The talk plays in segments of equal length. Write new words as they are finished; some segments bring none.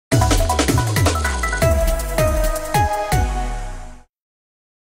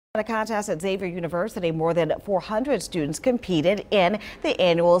a contest at Xavier University. More than 400 students competed in the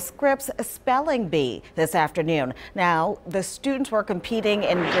annual Scripps Spelling Bee this afternoon. Now, the students were competing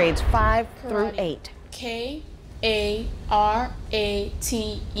in grades 5 through 8. K-A-R-A-T-E,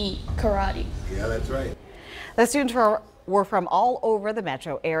 karate. Yeah, that's right. The students were from all over the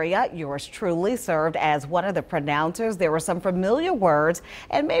metro area. Yours truly served as one of the pronouncers. There were some familiar words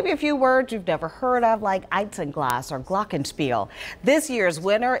and maybe a few words you've never heard of, like Isinglass or Glockenspiel. This year's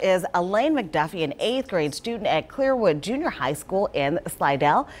winner is Alaina McDuffie, an 8th grade student at Clearwood Junior High School in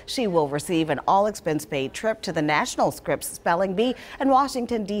Slidell. She will receive an all-expense-paid trip to the National Scripps Spelling Bee in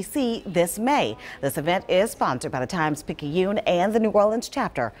Washington, D.C. this May. This event is sponsored by the Times-Picayune and the New Orleans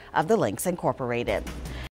chapter of the Lynx Incorporated.